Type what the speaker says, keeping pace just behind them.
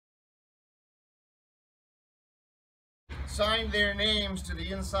signed their names to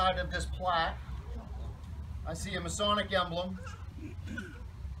the inside of this plaque. I see a Masonic emblem.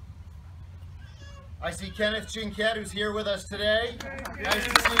 I see Kenneth Chinquette, who's here with us today. Nice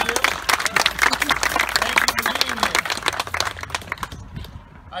to see you. Thank you for being here.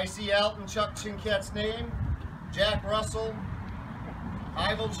 I see Alton Chuck Chinquette's name, Jack Russell,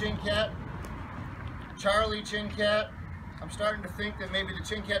 Ivel Chinquette, Charlie Chinquette. I'm starting to think that maybe the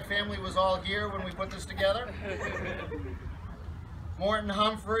Chinquette family was all here when we put this together. Morton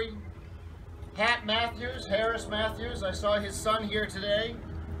Humphrey, Pat Matthews, Harris Matthews. I saw his son here today.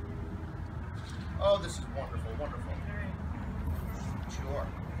 Oh, this is wonderful, wonderful. Sure.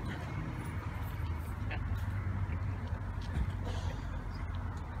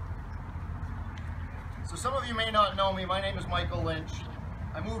 So some of you may not know me. My name is Michael Lynch.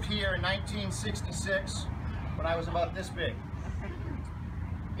 I moved here in 1966 when I was about this big.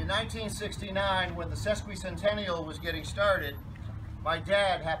 In 1969, when the sesquicentennial was getting started, my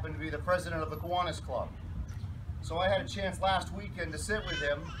dad happened to be the president of the Kiwanis Club. So I had a chance last weekend to sit with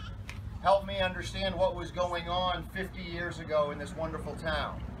him, help me understand what was going on 50 years ago in this wonderful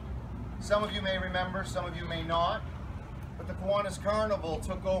town. Some of you may remember, some of you may not, but the Kiwanis Carnival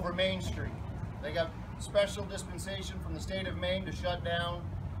took over Main Street. They got special dispensation from the state of Maine to shut down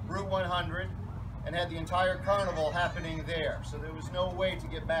Route 100 and had the entire carnival happening there. So there was no way to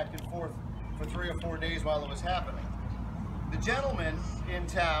get back and forth for 3 or 4 days while it was happening. The gentlemen in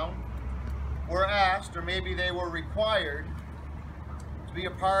town were asked, or maybe they were required, to be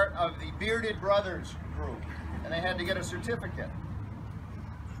a part of the Bearded Brothers group, and they had to get a certificate.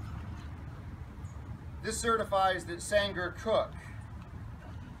 This certifies that Sanger Cook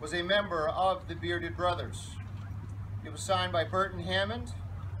was a member of the Bearded Brothers. It was signed by Burton Hammond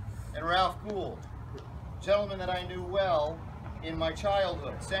and Ralph Gould, gentlemen that I knew well in my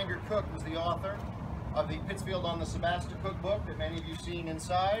childhood. Sanger Cook was the author of the Pittsfield on the Sebastopol book that many of you have seen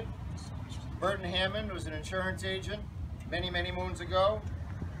inside. Burton Hammond was an insurance agent many, many moons ago.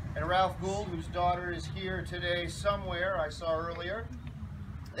 And Ralph Gould, whose daughter is here today somewhere, I saw earlier.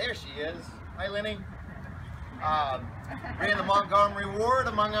 There she is. Hi, Lenny. Ran the Montgomery Ward,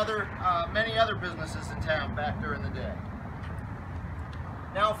 among many other businesses in town back during the day.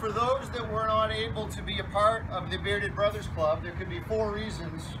 Now, for those that were not able to be a part of the Bearded Brothers Club, there could be 4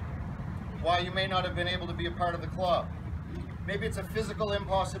 reasons why you may not have been able to be a part of the club. Maybe it's a physical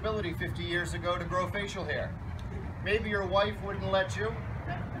impossibility 50 years ago to grow facial hair. Maybe your wife wouldn't let you.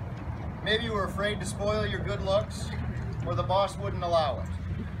 Maybe you were afraid to spoil your good looks, or the boss wouldn't allow it.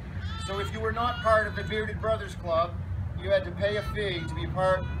 So if you were not part of the Bearded Brothers Club, you had to pay a fee to be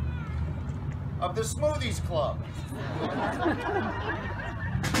part of the Smoothies Club.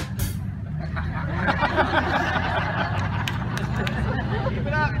 Keep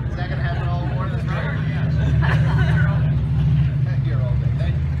it up. Is that going to happen all morning? This right? Here all day.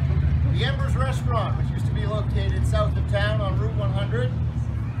 Thank you. The Embers Restaurant, which used to be located south of town on Route 100.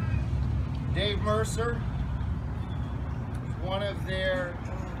 Dave Mercer, one of their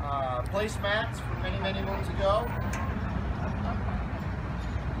placemats from many, many moons ago.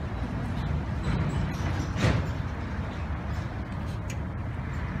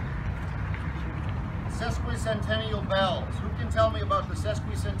 Sesquicentennial bells. Who can tell me about the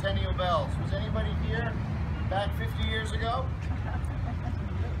sesquicentennial bells? Was anybody here back 50 years ago?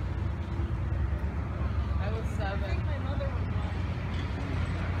 I was 7. I think my mother was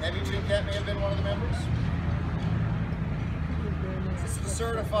 1. Abby Chinquette may have been one of the members. This is to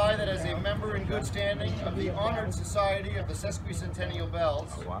certify that as a member in good standing of the Honored Society of the Sesquicentennial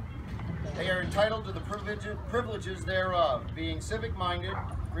Bells, they are entitled to the privileges thereof, being civic-minded,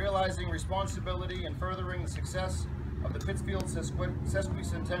 realizing responsibility, and furthering the success of the Pittsfield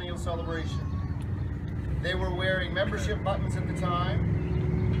Sesquicentennial celebration. They were wearing membership buttons at the time.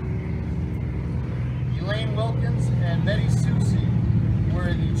 Elaine Wilkins and Betty Susie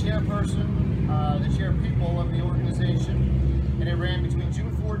were the chairperson, the chairpeople of the organization, and it ran between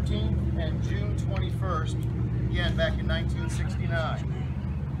June 14th and June 21st, again back in 1969.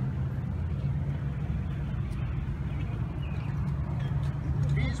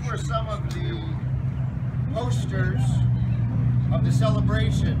 These were some of the posters of the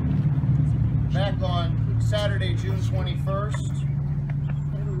celebration back on Saturday, June 21st.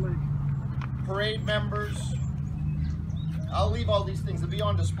 Parade members. I'll leave all these things to be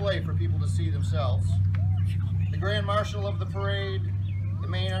on display for people to see themselves. The Grand Marshal of the parade, the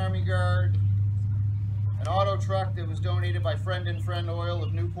Maine Army Guard, an auto truck that was donated by Friend and Friend Oil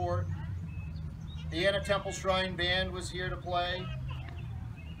of Newport. The Anna Temple Shrine Band was here to play.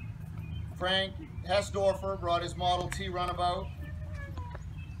 Frank Hessdorfer brought his Model T runabout.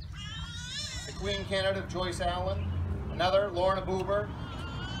 The Queen Candidate Joyce Allen, a Another, Lorna Boober.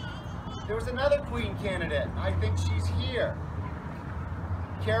 There was another Queen candidate. I think she's here.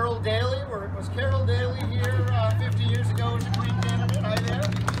 Carol Daly. Was Carol Daly here 50 years ago as a Queen candidate? Hi there.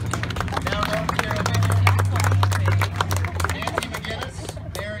 Down there, Carol Daly. Nancy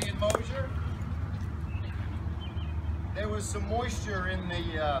McGinnis, Marion Mosier. There was some moisture in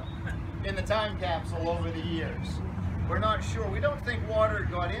the time capsule over the years. We're not sure. We don't think water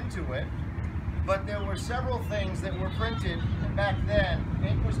got into it, but there were several things that were printed, and back then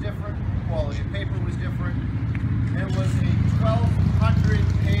ink was different, quality of paper was different. There was a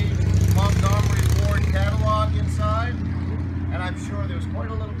 1,200-page Montgomery Ward catalog inside, and I'm sure there was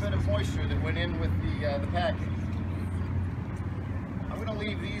quite a little bit of moisture that went in with the package. I'm going to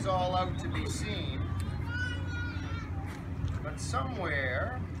leave these all out to be seen, but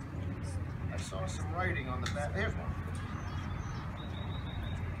somewhere I saw some writing on the back. Here's one.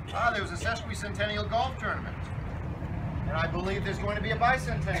 There was a sesquicentennial golf tournament, and I believe there's going to be a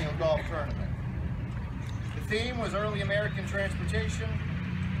bicentennial golf tournament. The theme was early American transportation.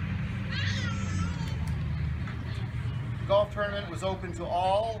 The golf tournament was open to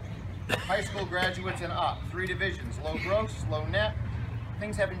all high school graduates and up. 3 divisions, low gross, low net.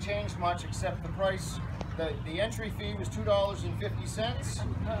 Things haven't changed much except the price. The entry fee was $2.50,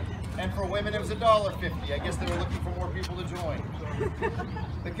 and for women it was $1.50. I guess they were looking for more people to join.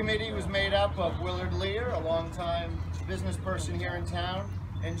 The committee was made up of Willard Lear, a longtime business person here in town,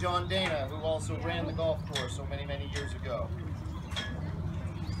 and John Dana, who also ran the golf course so many, many years ago.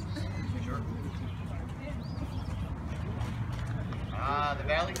 Sure. The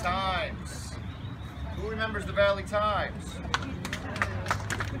Valley Times. Who remembers the Valley Times?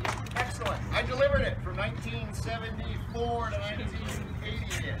 Excellent. I delivered it from 1974 to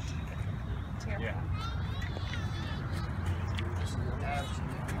 1980-ish. Yeah. That's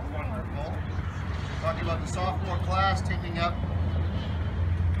wonderful. Talking about the sophomore class picking up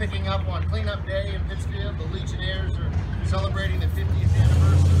on cleanup day in Pittsfield. The Legionnaires are celebrating the 50th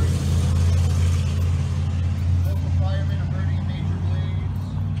anniversary. Local firemen averting major blades.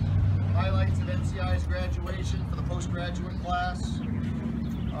 Highlights of NCI's graduation for the postgraduate class.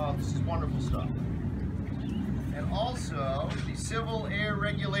 Oh, this is wonderful stuff. And also, the Civil Air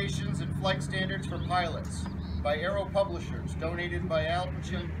Regulations and Flight Standards for Pilots by Aero Publishers, donated by Alton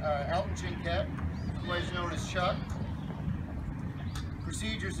Chinquette, otherwise known as Chuck.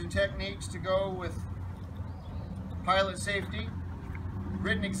 Procedures and techniques to go with pilot safety.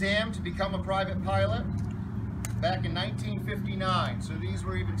 Written exam to become a private pilot back in 1959. So these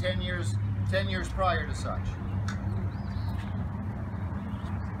were even 10 years prior to such.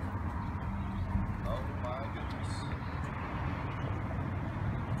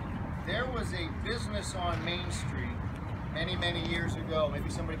 There was a business on Main Street many, many years ago. Maybe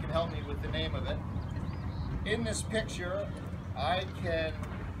somebody can help me with the name of it. In this picture, I can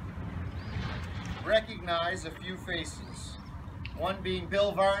recognize a few faces. One being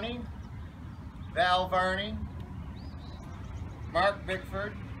Bill Varney, Val Varney, Mark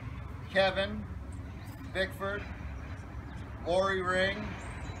Bickford, Kevin Bickford, Lori Ring.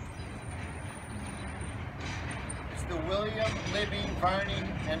 The William Libby Varney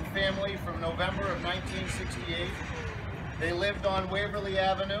and family from November of 1968. They lived on Waverly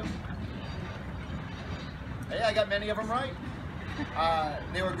Avenue. Hey, I got many of them right.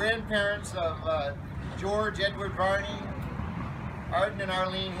 They were grandparents of George Edward Varney, Arden and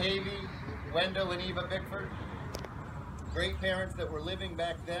Arlene Havey, Wendell and Eva Bickford. Great parents that were living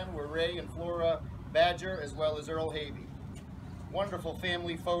back then were Ray and Flora Badger, as well as Earl Havey. Wonderful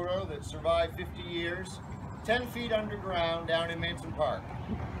family photo that survived 50 years. 10 feet underground down in Manson Park.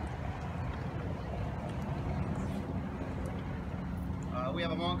 We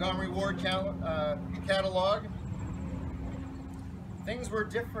have a Montgomery Ward catalog. Things were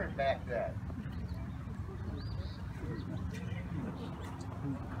different back then.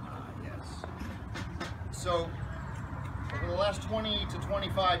 Yes. So, over the last 20 to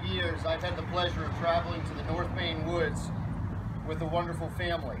 25 years, I've had the pleasure of traveling to the North Maine woods with a wonderful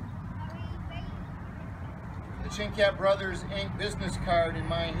family. The Chinquette Brothers Inc. business card in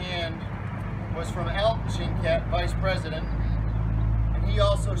my hand was from Alton Chinquette, Vice President, and he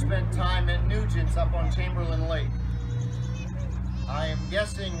also spent time at Nugent's up on Chamberlain Lake. I am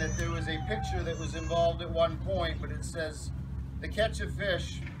guessing that there was a picture that was involved at one point, but it says the catch of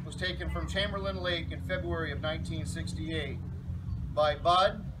fish was taken from Chamberlain Lake in February of 1968 by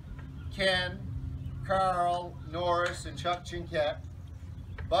Bud, Ken, Carl, Norris, and Chuck Chinquette,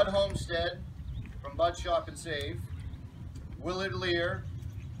 Bud Homestead, from Bud Shop and Save, Willard Lear,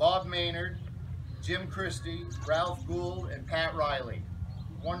 Bob Maynard, Jim Christie, Ralph Gould, and Pat Riley.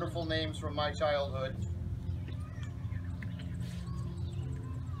 Wonderful names from my childhood.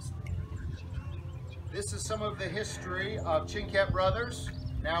 This is some of the history of Chinket Brothers,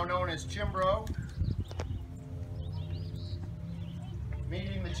 now known as Chimbro.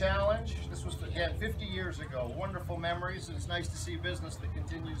 Meeting the challenge. This was, again, 50 years ago. Wonderful memories, and it's nice to see business that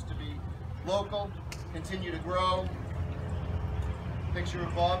continues to be local, continue to grow. Picture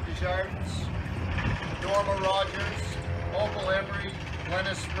of Bob Desjardins, Norma Rogers, Opal Emery,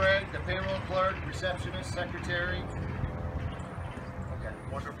 Glennis Sprague, the payroll clerk, receptionist, secretary. Okay,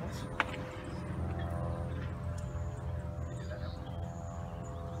 wonderful.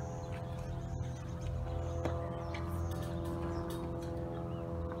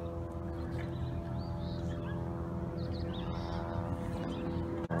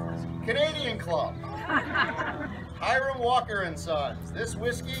 Canadian Club. Hiram Walker and Sons. This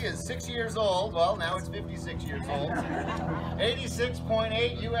whiskey is 6 years old. Well, now it's 56 years old.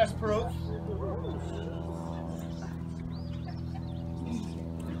 86.8 U.S. proof.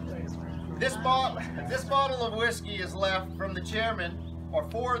 This bottle of whiskey is left from the chairman, or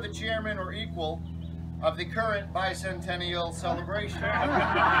for the chairman or equal, of the current bicentennial celebration.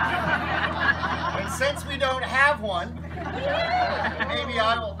 And since we don't have one, maybe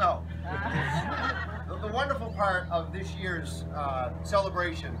I will know. The wonderful part of this year's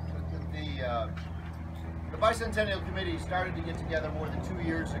celebration, the Bicentennial Committee started to get together more than 2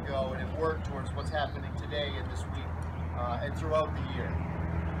 years ago and have worked towards what's happening today and this week and throughout the year.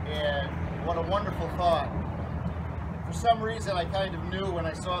 And what a wonderful thought. For some reason I kind of knew when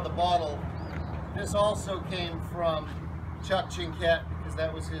I saw the bottle, this also came from Chuck Chinket, because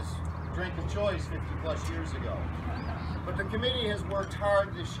that was his drink of choice 50 plus years ago. But the committee has worked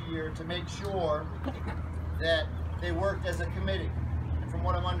hard this year to make sure that they worked as a committee. And from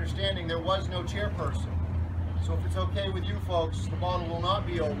what I'm understanding, there was no chairperson. So if it's okay with you folks, the bottle will not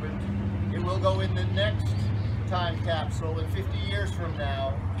be opened. It will go in the next time capsule, and 50 years from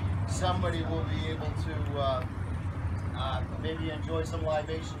now, somebody will be able to maybe enjoy some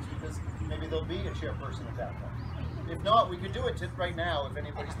libations, because maybe there'll be a chairperson at that point. If not, we could do it right now if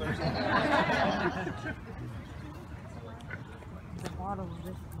anybody's thirsty. The bottle of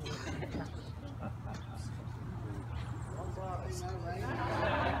this.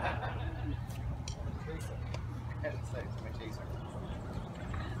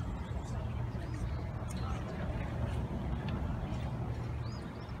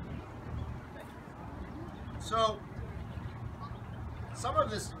 So, some of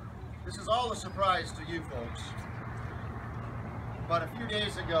this is all a surprise to you folks, but a few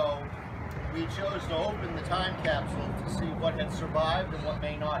days ago, we chose to open the time capsule to see what had survived and what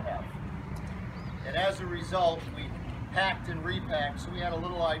may not have. And as a result, we packed and repacked, so we had a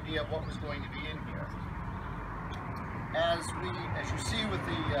little idea of what was going to be in here. As you see with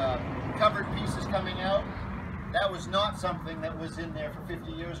the covered pieces coming out, that was not something that was in there for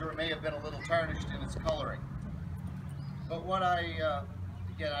 50 years, or it may have been a little tarnished in its coloring. But what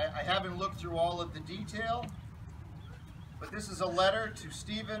again, I haven't looked through all of the detail, but this is a letter to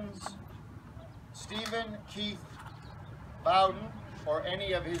Stephen Keith Bowden, or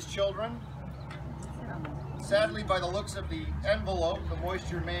any of his children. Sadly, by the looks of the envelope, the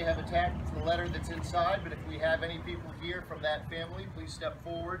moisture may have attacked the letter that's inside, but if we have any people here from that family, please step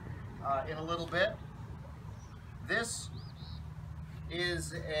forward in a little bit. This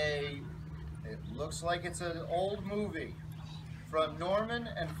is it looks like it's an old movie, from Norman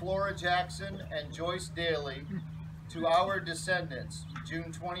and Flora Jackson and Joyce Daly to our descendants,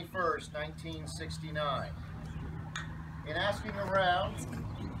 June 21st, 1969. In asking around,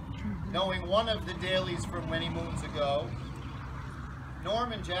 knowing one of the Dalys from many moons ago,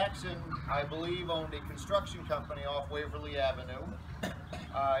 Norman Jackson, I believe, owned a construction company off Waverly Avenue.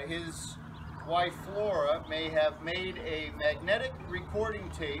 His wife Flora may have made a magnetic recording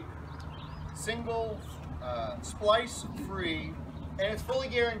tape, single splice free, and it's fully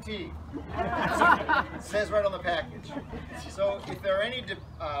guaranteed. It says right on the package. So if there are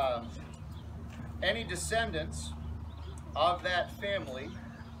any descendants of that family,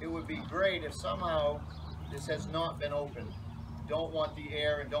 it would be great if somehow this has not been opened. Don't want the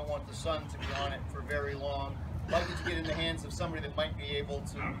air and don't want the sun to be on it for very long. Like it to get in the hands of somebody that might be able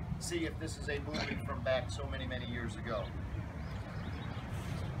to see if this is a movie from back so many, many years ago.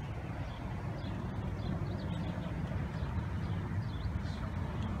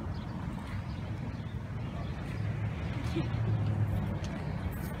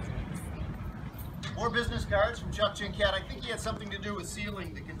 More business cards from Chuck Chinket. I think he had something to do with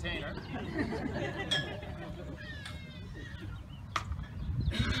sealing the container.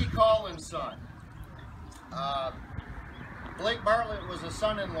 B.B. Collins' son. Blake Bartlett was a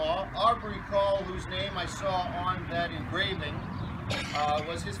son-in-law. Aubrey Call, whose name I saw on that engraving,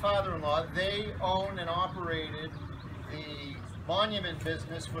 was his father-in-law. They owned and operated the monument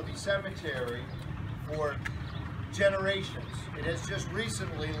business for the cemetery for generations. It has just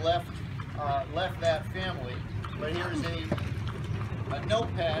recently left that family. But here's a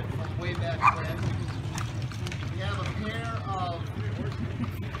notepad from way back when. We have a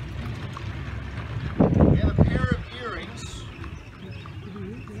pair of earrings.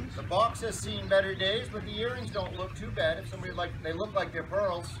 The box has seen better days, but the earrings don't look too bad. If somebody they look like they're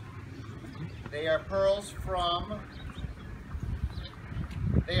pearls. They are pearls from.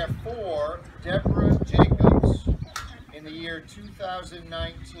 They are for Deborah Jacobs in the year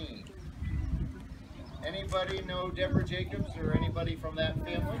 2019. Anybody know Deborah Jacobs or anybody from that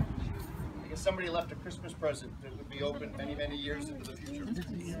family? I guess somebody left a Christmas present that would be open many, many years into the future.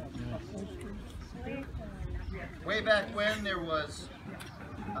 Way back when there was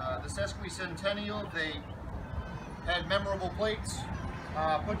the sesquicentennial, they had memorable plates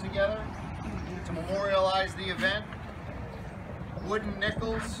put together to memorialize the event. Wooden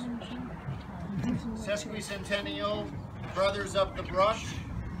nickels, sesquicentennial, Brothers of the Brush.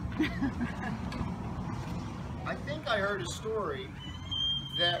 I think I heard a story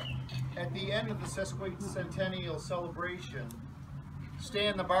that at the end of the sesquicentennial celebration,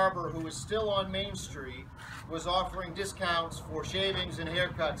 Stan the barber, who was still on Main Street, was offering discounts for shavings and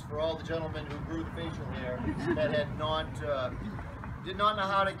haircuts for all the gentlemen who grew the facial hair that had did not know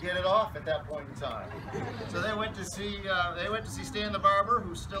how to get it off at that point in time. So they went to see Stan the barber,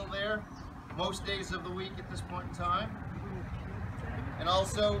 who's still there most days of the week at this point in time. And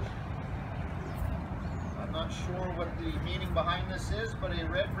also, I'm not sure what the meaning behind this is, but a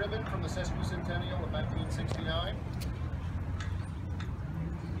red ribbon from the sesquicentennial of 1969.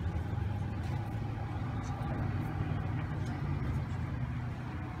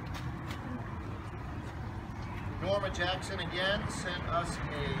 Norma Jackson again sent us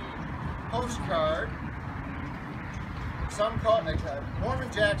a postcard. Norman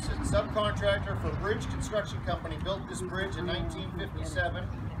Jackson, subcontractor for Bridge Construction Company, built this bridge in 1957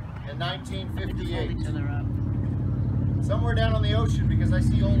 and 1958. Somewhere down on the ocean, because I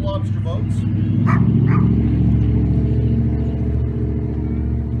see old lobster boats.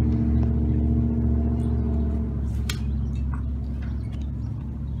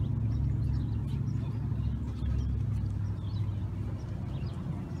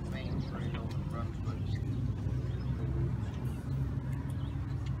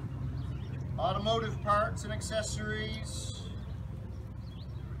 Automotive parts and accessories,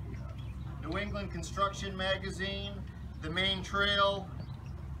 New England Construction Magazine, The Main Trail,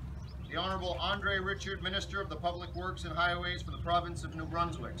 the Honorable Andre Richard, Minister of the Public Works and Highways for the province of New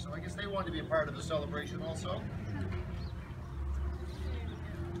Brunswick. So I guess they wanted to be a part of the celebration also.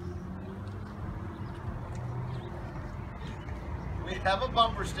 We have a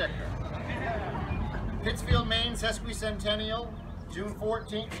bumper sticker. Pittsfield, Maine, Sesquicentennial, June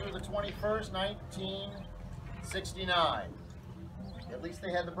 14th through the 21st, 1969. At least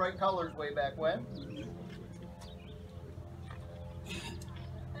they had the bright colors way back when.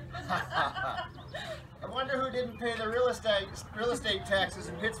 I wonder who didn't pay the real estate taxes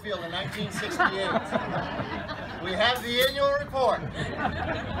in Pittsfield in 1968. We have the annual report.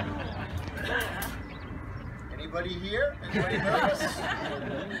 Anybody here? Anybody nervous?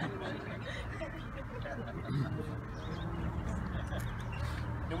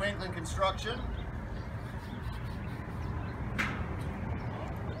 New England Construction.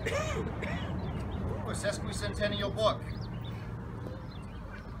 Ooh, a sesquicentennial book.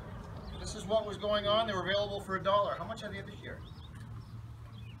 This is what was going on. They were available for $1. How much are they this year?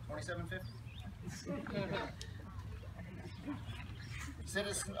 $27.50.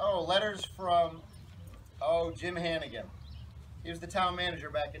 Citizen. Oh, letters from. Oh, Jim Hannigan. He was the town manager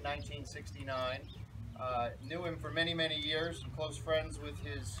back in 1969. Knew him for many, many years. I'm close friends with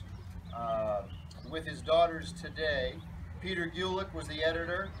his daughters today. Peter Gulick was the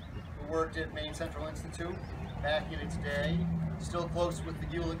editor who worked at Maine Central Institute back in its day. Still close with the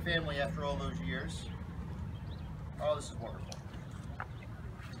Gulick family after all those years. Oh, this is wonderful.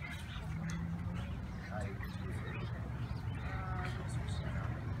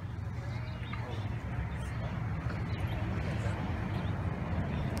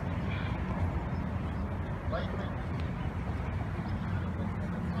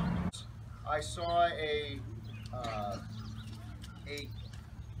 I saw a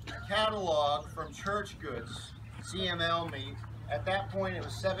catalog from Church Goods, CML meat. At that point, it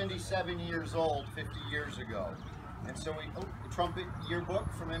was 77 years old, 50 years ago. And so the trumpet yearbook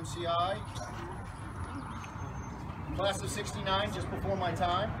from MCI, class of 69, just before my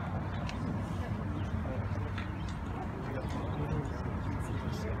time.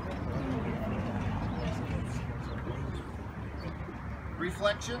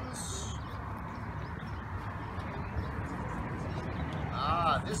 Reflections.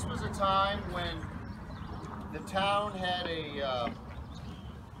 This was a time when the town had a,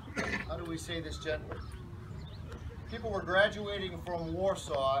 how do we say this gently? People were graduating from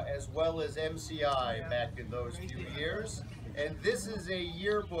Warsaw as well as MCI back in those few years. And this is a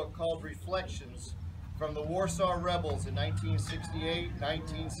yearbook called Reflections from the Warsaw Rebels in 1968,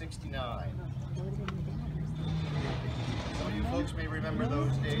 1969. Some of you folks may remember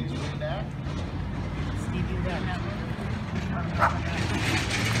those days way back. Steve, you remember?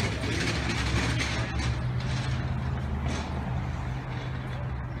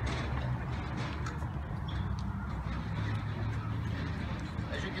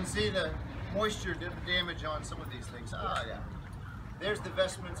 As you can see, the moisture did damage on some of these things. Yeah. There's the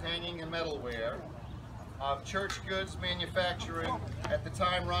vestments hanging and metalware. Church goods manufacturing. At the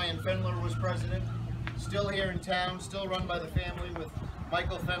time, Ryan Fendler was president. Still here in town, still run by the family with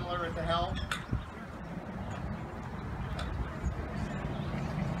Michael Fendler at the helm.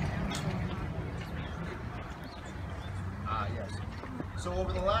 Yes. So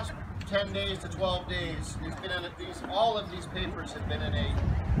over the last 10 days to 12 days, it's been in all of these papers have been in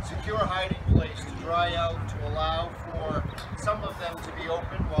a secure hiding place to dry out, to allow for some of them to be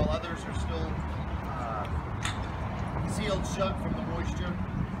open while others are still sealed shut from the moisture.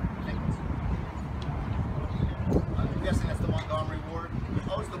 I'm guessing that's the Montgomery Ward.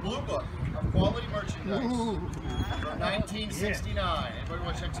 Oh, it's the Blue Book of Quality Merchandise from 1969. Anybody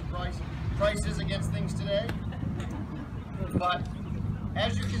want to check some prices against things today? But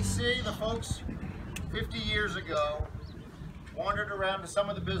as you can see, the folks 50 years ago wandered around to some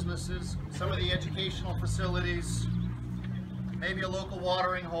of the businesses, some of the educational facilities, maybe a local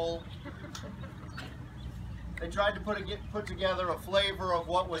watering hole. They tried to put together a flavor of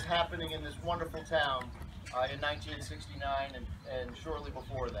what was happening in this wonderful town in 1969 and shortly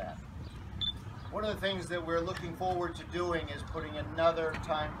before that. One of the things that we're looking forward to doing is putting another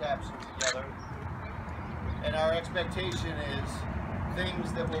time capsule together. And our expectation is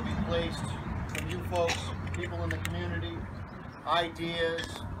things that will be placed from you folks, people in the community, ideas,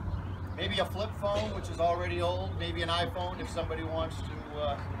 maybe a flip phone, which is already old, maybe an iPhone if somebody wants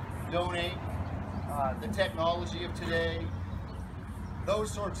to donate, the technology of today,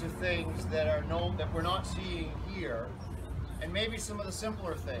 those sorts of things that are known that we're not seeing here, and maybe some of the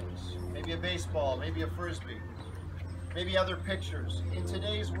simpler things, maybe a baseball, maybe a frisbee, maybe other pictures. In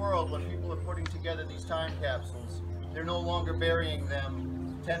today's world, when people are putting together these time capsules, they're no longer burying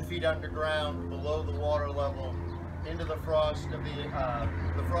them 10 feet underground below the water level into the frost of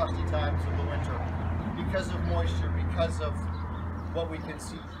the frosty times of the winter because of moisture, because of what we can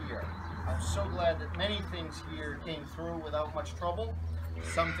see here. I'm so glad that many things here came through without much trouble.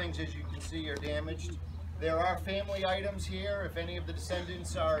 Some things, as you can see, are damaged. There are family items here. If any of the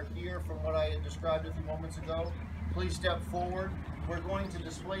descendants are here from what I had described a few moments ago, please step forward. We're going to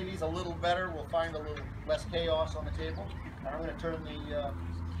display these a little better. We'll find a little less chaos on the table. And I'm going to turn the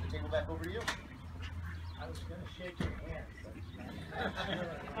table back over to you. I was going to shake your hand.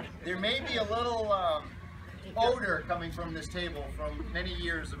 There may be a little odor coming from this table from many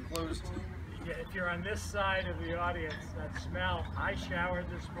years of closed. Yeah, if you're on this side of the audience, that smell, I showered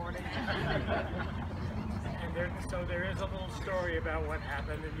this morning. So there is a little story about what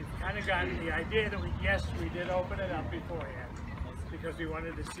happened, and you've kind of gotten the idea that yes, we did open it up beforehand because we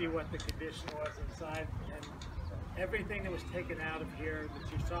wanted to see what the condition was inside, and everything that was taken out of here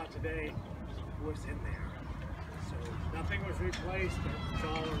that you saw today was in there. So nothing was replaced, it was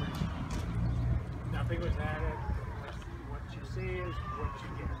all original. Nothing was added. What you see is what you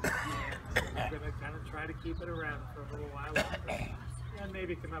get. And we're going to kind of try to keep it around for a little while longer, and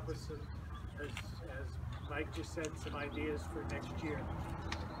maybe come up with some, as Mike just said, some ideas for next year.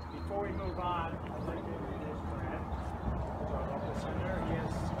 Before we move on, I'd like to introduce Brad, our local senator. He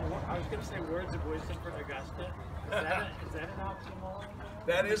has, I was going to say words of wisdom from Augusta. Is that an oxymoron?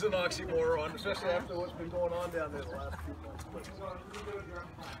 That is an oxymoron, especially after what's been going on down there the last few months.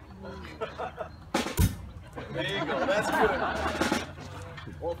 There you go, that's good.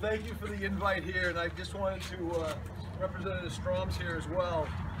 Well, thank you for the invite here, and I just wanted to, Representative Strom's here as well.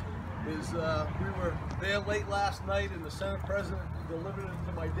 We were there late last night, and the Senate President delivered it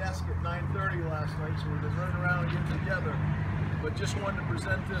to my desk at 9:30 last night, so we've been running around and getting together. But just wanted to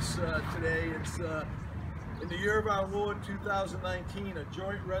present this today. It's in the year of our Lord 2019, a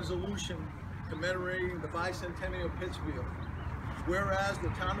joint resolution commemorating the bicentennial of Pittsfield. Whereas the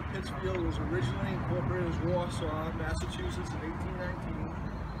town of Pittsfield was originally incorporated as Warsaw, Massachusetts in 1819,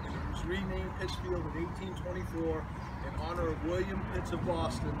 and it was renamed Pittsfield in 1824 in honor of William Pitts of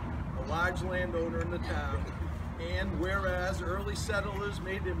Boston, a large landowner in the town. And whereas early settlers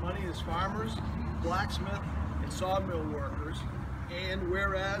made their money as farmers, blacksmith, and sawmill workers, and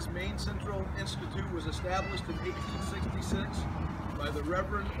whereas Maine Central Institute was established in 1866 by the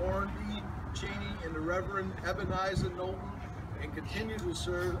Reverend Orrin B. Cheney and the Reverend Ebenezer Knowlton, and continued to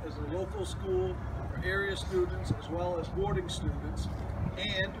serve as a local school for area students as well as boarding students.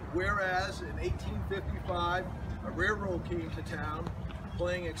 And whereas in 1855 a railroad came to town,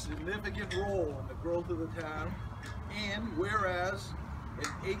 playing a significant role in the growth of the town. And whereas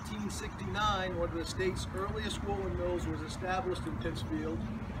in 1869 one of the state's earliest woolen mills was established in Pittsfield,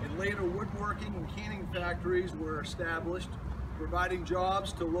 and later woodworking and canning factories were established, providing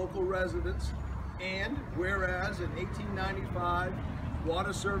jobs to local residents. And whereas in 1895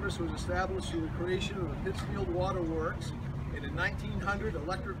 water service was established through the creation of the Pittsfield Water Works, and in 1900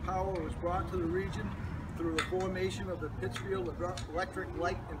 electric power was brought to the region through the formation of the Pittsfield Electric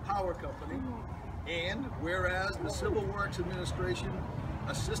Light and Power Company. And whereas the Civil Works Administration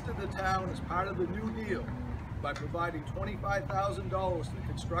assisted the town as part of the New Deal by providing $25,000 to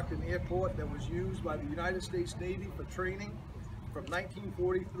construct an airport that was used by the United States Navy for training from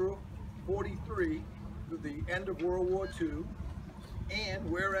 1940 through 43 through the end of World War II.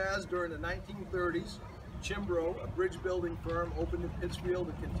 And whereas during the 1930s, Chimbro, a bridge building firm, opened in Pittsfield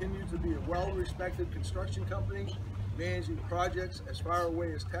and continues to be a well-respected construction company, managing projects as far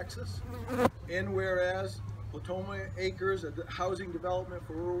away as Texas. And whereas Platoma Acres, a housing development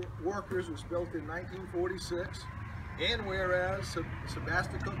for workers, was built in 1946. And whereas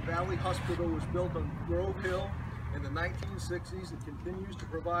Sebastopol Valley Hospital was built on Grove Hill in the 1960s and continues to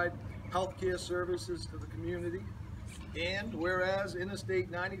provide healthcare services to the community. And whereas Interstate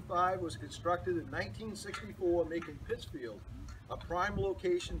 95 was constructed in 1964, making Pittsfield a prime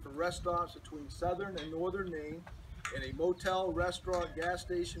location for rest stops between southern and northern Maine, and a motel, restaurant, gas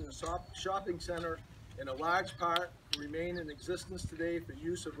station, and shopping center in a large part remain in existence today for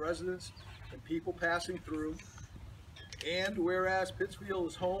use of residents and people passing through. And whereas Pittsfield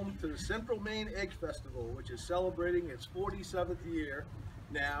is home to the Central Maine Egg Festival, which is celebrating its 47th year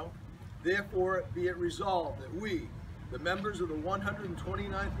now, therefore be it resolved that we, the members of the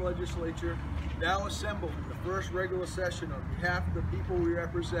 129th Legislature, now assembled in the first regular session on behalf of the people we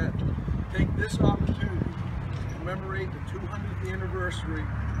represent, take this opportunity to commemorate the 200th anniversary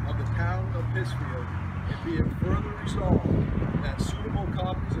of the town of Pittsfield, and be it further resolved that suitable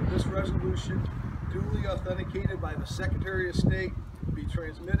copies of this resolution, duly authenticated by the Secretary of State, be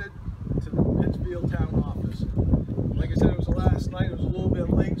transmitted to the Pittsfield Town Office. Like I said, it was last night, it was a little bit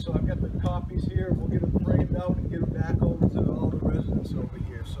late, so I've got the copies here. We'll get them framed out and get them back over to all the residents over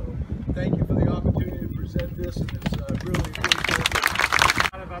here. So thank you for the opportunity to present this, and it's really important.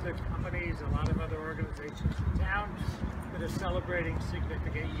 A lot of other companies, a lot of other organizations in town that are celebrating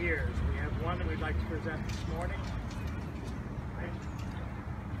significant years. We have one that we'd like to present this morning.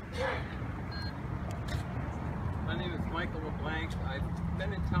 My name is Michael LeBlanc. I've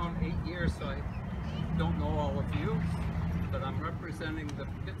been in town 8 years, so I don't know all of you, but I'm representing the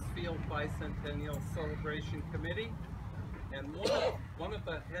Pittsfield Bicentennial Celebration Committee. And one of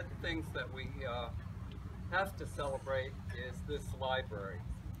the head things that we have to celebrate is this library,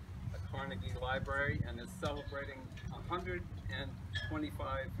 the Carnegie Library, and it's celebrating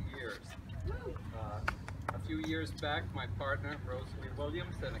 125 years. A few years back, my partner, Rosalie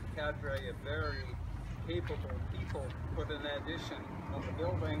Williams, and a cadre of very capable people put an addition on the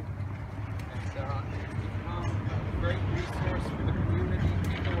building, and it's become a great resource for the community,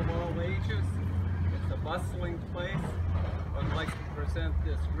 people of all ages. It's a bustling place. I'd like to present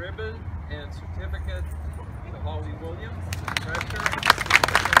this ribbon and certificate to Holly Williams, the treasurer.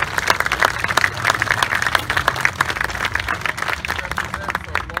 Represents a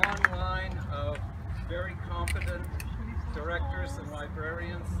long line of very competent directors and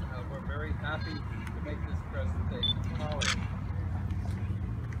librarians. We're very happy to make this presentation. Holly.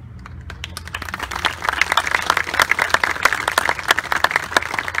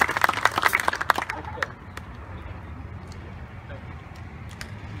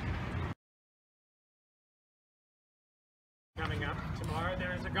 Coming up tomorrow,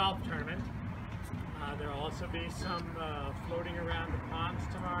 there is a golf tournament. There'll also be some floating around the ponds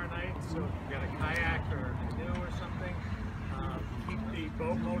tomorrow night, so if you've got a kayak or a canoe or something, keep the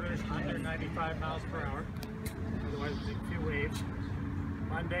boat motors under 95 miles per hour, otherwise there's a few waves.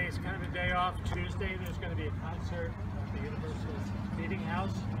 Monday is kind of a day off. Tuesday there's going to be a concert at the Universal Meeting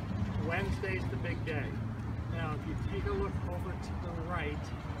House. Wednesday's the big day. Now if you take a look over to the right,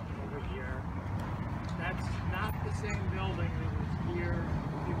 over here, that's not the same building that was here a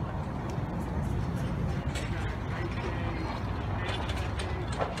few months ago. We've got a great day,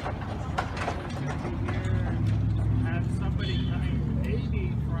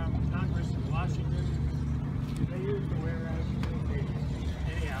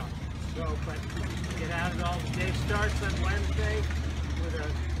 So, but get out at all. The day starts on Wednesday with a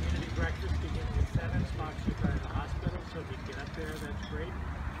community breakfast beginning at 7, sponsored by the hospital. So if you get up there, that's great.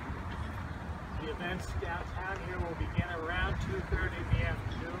 The events downtown here will begin around 2:30 in the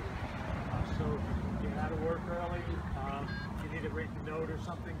afternoon. So if you get out of work early, if you need a written note or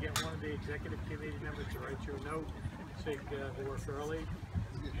something, get one of the executive committee members to write you a note so you can get out of work early.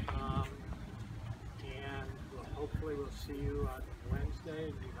 And hopefully we'll see you on Wednesday.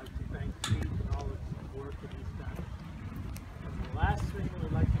 And we'd like to thank Pete and all the work that he's done. And the last thing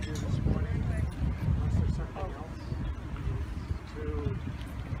we'd like to do this morning, unless there's something else, is to...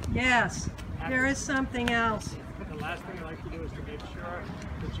 Yes, there is something else. The last thing I'd like to do is to make sure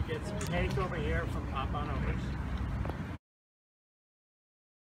that you get some cake over here from Pop On Overs.